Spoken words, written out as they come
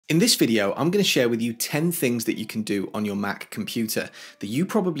In this video, I'm going to share with you 10 things that you can do on your Mac computer that you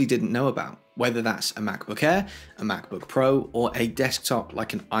probably didn't know about, whether that's a MacBook Air, a MacBook Pro, or a desktop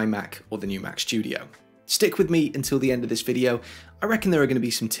like an iMac or the new Mac Studio. Stick with me until the end of this video. I reckon there are going to be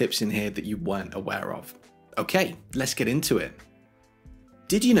some tips in here that you weren't aware of. Okay, let's get into it.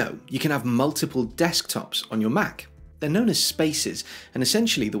 Did you know you can have multiple desktops on your Mac? They're known as spaces, and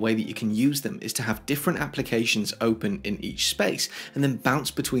essentially the way that you can use them is to have different applications open in each space and then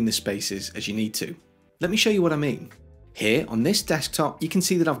bounce between the spaces as you need to. Let me show you what I mean. Here on this desktop, you can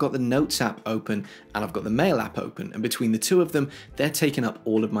see that I've got the Notes app open and I've got the Mail app open, and between the two of them, they're taking up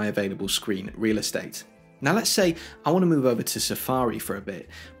all of my available screen real estate. Now let's say I want to move over to Safari for a bit,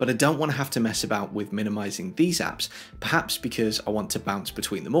 but I don't want to have to mess about with minimizing these apps, perhaps because I want to bounce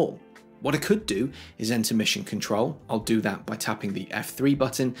between them all. What I could do is enter Mission Control. I'll do that by tapping the F3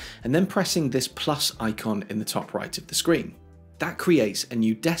 button and then pressing this plus icon in the top right of the screen. That creates a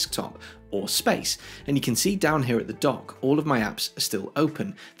new desktop or space, and you can see down here at the dock, all of my apps are still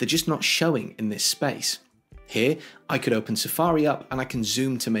open. They're just not showing in this space. Here, I could open Safari up and I can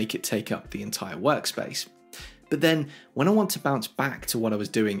zoom to make it take up the entire workspace. But then when I want to bounce back to what I was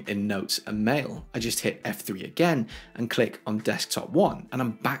doing in Notes and Mail, I just hit F3 again and click on Desktop 1 and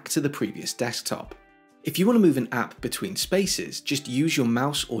I'm back to the previous desktop. If you want to move an app between spaces, just use your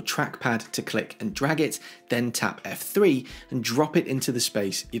mouse or trackpad to click and drag it, then tap F3 and drop it into the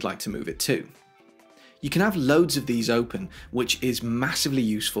space you'd like to move it to. You can have loads of these open, which is massively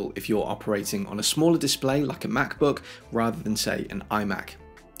useful if you're operating on a smaller display like a MacBook rather than say an iMac.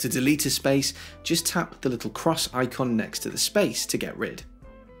 To delete a space, just tap the little cross icon next to the space to get rid.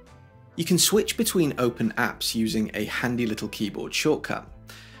 You can switch between open apps using a handy little keyboard shortcut.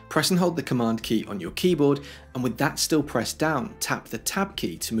 Press and hold the Command key on your keyboard, and with that still pressed down, tap the Tab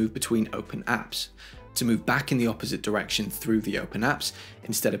key to move between open apps. To move back in the opposite direction through the open apps,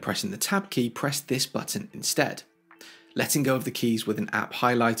 instead of pressing the Tab key, press this button instead. Letting go of the keys with an app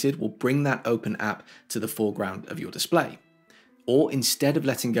highlighted will bring that open app to the foreground of your display. Or instead of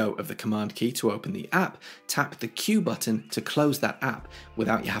letting go of the Command key to open the app, tap the Q button to close that app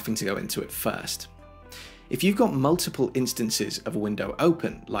without you having to go into it first. If you've got multiple instances of a window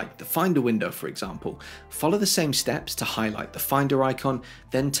open, like the Finder window for example, follow the same steps to highlight the Finder icon,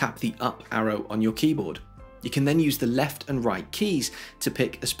 then tap the up arrow on your keyboard. You can then use the left and right keys to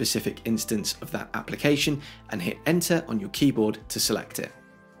pick a specific instance of that application and hit enter on your keyboard to select it.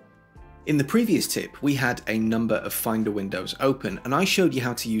 In the previous tip, we had a number of Finder windows open and I showed you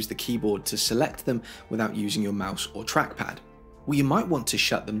how to use the keyboard to select them without using your mouse or trackpad. Well, you might want to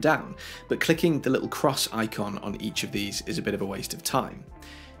shut them down, but clicking the little cross icon on each of these is a bit of a waste of time.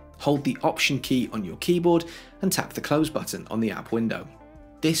 Hold the Option key on your keyboard and tap the close button on the app window.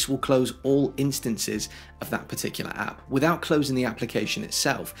 This will close all instances of that particular app without closing the application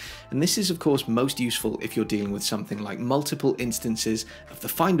itself, and this is of course most useful if you're dealing with something like multiple instances of the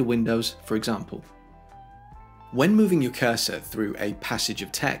Finder windows, for example. When moving your cursor through a passage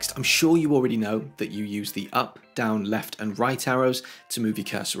of text, I'm sure you already know that you use the up, down, left and right arrows to move your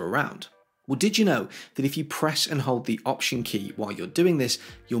cursor around. Well, did you know that if you press and hold the Option key while you're doing this,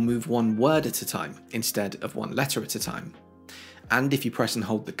 you'll move one word at a time instead of one letter at a time? And if you press and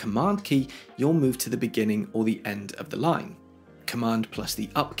hold the Command key, you'll move to the beginning or the end of the line. Command plus the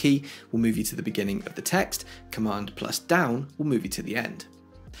up key will move you to the beginning of the text, Command plus down will move you to the end.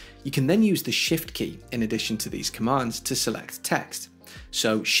 You can then use the Shift key in addition to these commands to select text.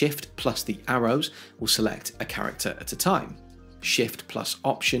 So Shift plus the arrows will select a character at a time. Shift plus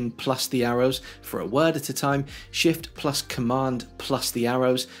Option plus the arrows for a word at a time, Shift plus Command plus the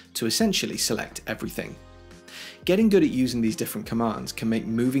arrows to essentially select everything. Getting good at using these different commands can make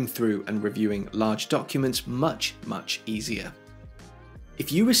moving through and reviewing large documents much easier.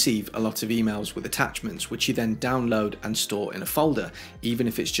 If you receive a lot of emails with attachments which you then download and store in a folder, even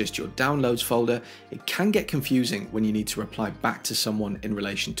if it's just your downloads folder, it can get confusing when you need to reply back to someone in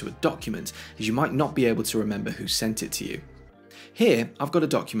relation to a document, as you might not be able to remember who sent it to you. Here, I've got a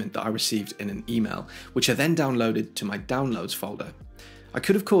document that I received in an email, which I then downloaded to my downloads folder. I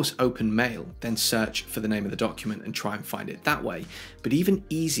could of course open Mail, then search for the name of the document and try and find it that way, but even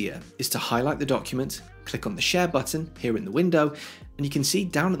easier is to highlight the document, click on the Share button here in the window, and you can see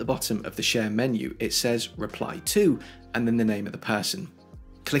down at the bottom of the Share menu it says Reply To and then the name of the person.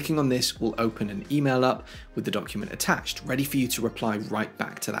 Clicking on this will open an email up with the document attached, ready for you to reply right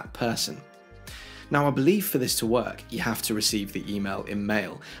back to that person. Now, I believe for this to work, you have to receive the email in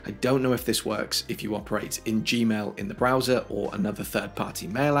Mail. I don't know if this works if you operate in Gmail in the browser or another third-party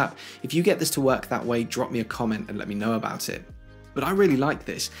mail app. If you get this to work that way, drop me a comment and let me know about it. But I really like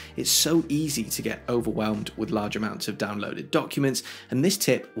this. It's so easy to get overwhelmed with large amounts of downloaded documents, and this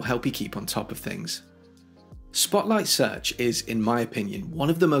tip will help you keep on top of things. Spotlight Search is, in my opinion, one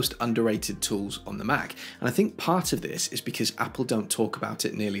of the most underrated tools on the Mac, and I think part of this is because Apple don't talk about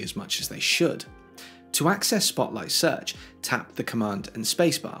it nearly as much as they should. To access Spotlight Search, tap the Command and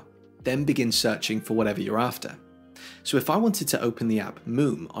spacebar, then begin searching for whatever you're after. So if I wanted to open the app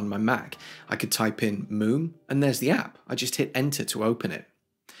Moom on my Mac, I could type in Moom and there's the app. I just hit enter to open it.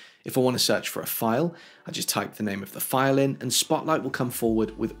 If I want to search for a file, I just type the name of the file in and Spotlight will come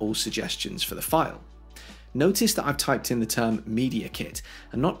forward with all suggestions for the file. Notice that I've typed in the term Media Kit,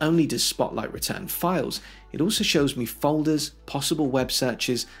 and not only does Spotlight return files, it also shows me folders, possible web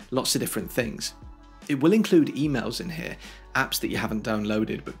searches, lots of different things. It will include emails in here, apps that you haven't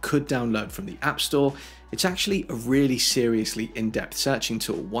downloaded but could download from the App Store. It's actually a really seriously in-depth searching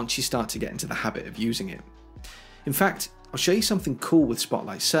tool once you start to get into the habit of using it. In fact, I'll show you something cool with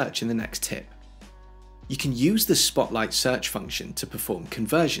Spotlight Search in the next tip. You can use the Spotlight Search function to perform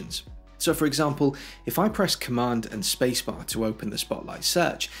conversions. So for example, if I press Command and spacebar to open the Spotlight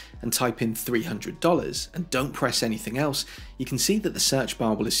Search and type in $300 and don't press anything else, you can see that the search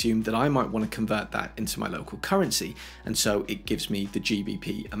bar will assume that I might want to convert that into my local currency, and so it gives me the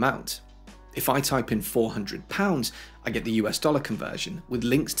GBP amount. If I type in £400, I get the US dollar conversion with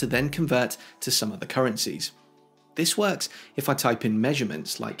links to then convert to some other currencies. This works if I type in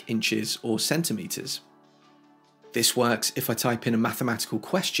measurements like inches or centimeters. This works if I type in a mathematical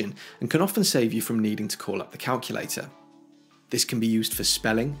question and can often save you from needing to call up the calculator. This can be used for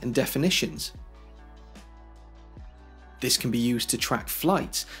spelling and definitions. This can be used to track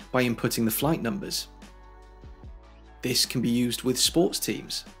flights by inputting the flight numbers. This can be used with sports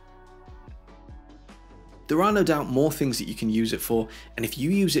teams. There are no doubt more things that you can use it for, and if you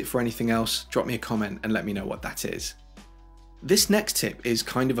use it for anything else, drop me a comment and let me know what that is. This next tip is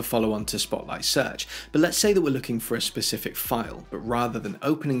kind of a follow-on to Spotlight Search, but let's say that we're looking for a specific file, but rather than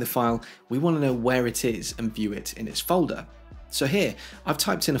opening the file, we want to know where it is and view it in its folder. So here, I've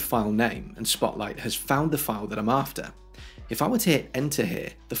typed in a file name and Spotlight has found the file that I'm after. If I were to hit enter here,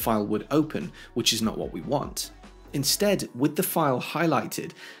 the file would open, which is not what we want. Instead, with the file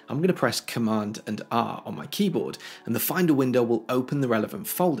highlighted, I'm going to press Command and R on my keyboard, and the Finder window will open the relevant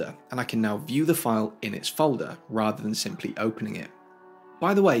folder, and I can now view the file in its folder, rather than simply opening it.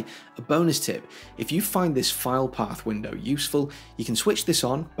 By the way, a bonus tip, if you find this file path window useful, you can switch this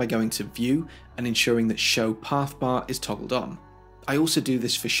on by going to View and ensuring that Show Path Bar is toggled on. I also do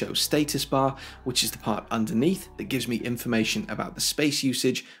this for Show Status Bar, which is the part underneath that gives me information about the space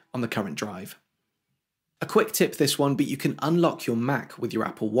usage on the current drive. A quick tip this one, but you can unlock your Mac with your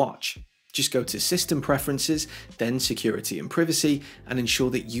Apple Watch. Just go to System Preferences, then Security and Privacy, and ensure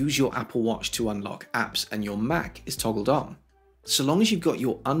that Use your Apple Watch to unlock apps and your Mac is toggled on. So long as you've got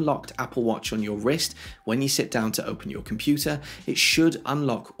your unlocked Apple Watch on your wrist, when you sit down to open your computer, it should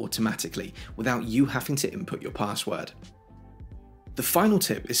unlock automatically without you having to input your password. The final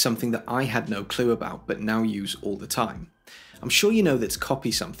tip is something that I had no clue about but now use all the time. I'm sure you know that to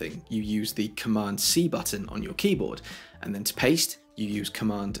copy something, you use the Command-C button on your keyboard, and then to paste, you use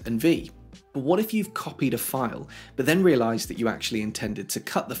Command and V. But what if you've copied a file, but then realised that you actually intended to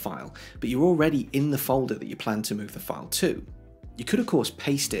cut the file, but you're already in the folder that you plan to move the file to? You could of course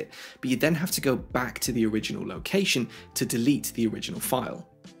paste it, but you'd then have to go back to the original location to delete the original file.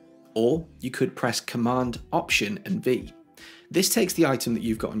 Or you could press Command, Option and V. This takes the item that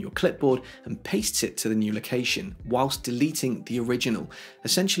you've got on your clipboard and pastes it to the new location whilst deleting the original,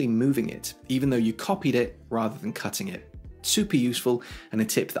 essentially moving it, even though you copied it rather than cutting it. Super useful and a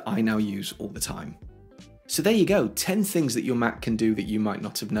tip that I now use all the time. So there you go, 10 things that your Mac can do that you might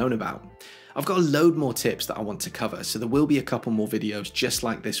not have known about. I've got a load more tips that I want to cover, so there will be a couple more videos just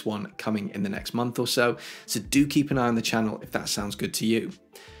like this one coming in the next month or so do keep an eye on the channel if that sounds good to you.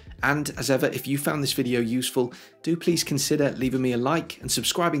 And as ever, if you found this video useful, do please consider leaving me a like and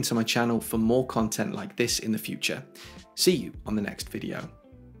subscribing to my channel for more content like this in the future. See you on the next video.